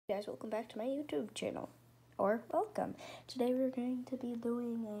Guys, welcome back to my YouTube channel, or welcome. Today we're going to be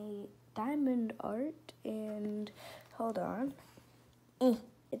doing a diamond art, and hold on,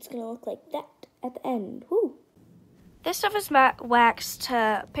 it's gonna look like that at the end. Woo! This stuff is wax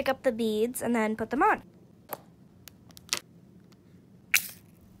to pick up the beads and then put them on.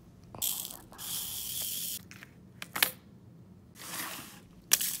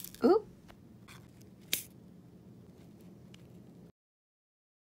 Ooh.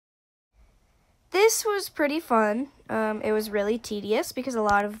 This was pretty fun. It was really tedious because a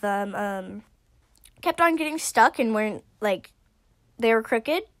lot of them kept on getting stuck and weren't, like, they were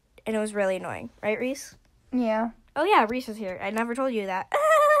crooked, and it was really annoying. Right, Reese? Yeah. Oh, yeah, Reese is here. I never told you that.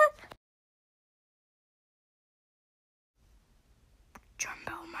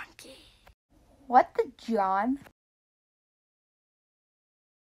 Jumbo monkey. What the John?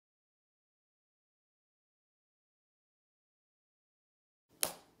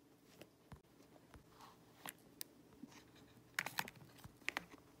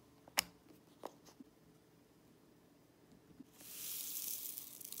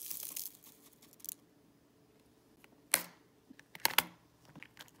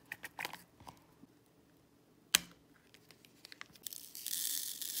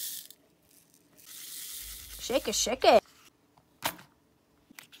 Shake it, shake it.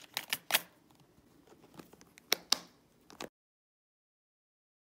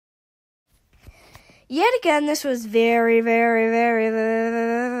 Yet again, this was very, very, very,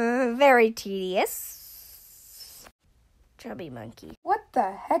 very, very tedious. Chubby monkey. What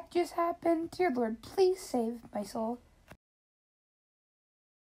the heck just happened? Dear Lord, please save my soul.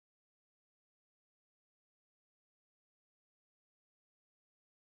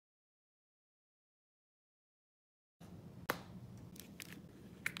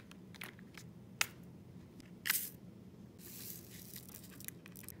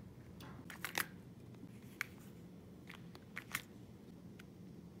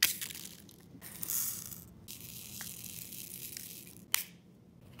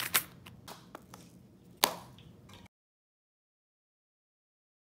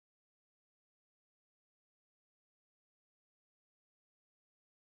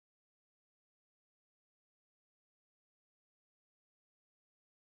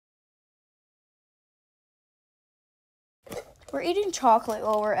 We're eating chocolate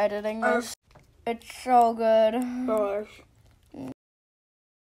while we're editing this. It's so good. Gosh.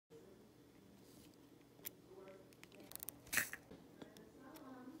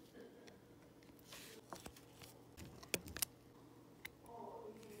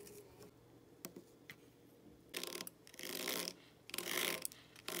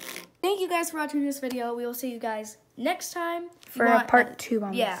 Thank you guys for watching this video. We will see you guys next time. For a part 2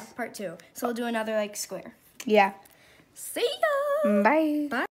 on Yeah, this. part 2. So we'll do another, like, square. Yeah. See ya! Bye.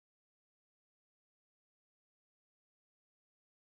 Bye.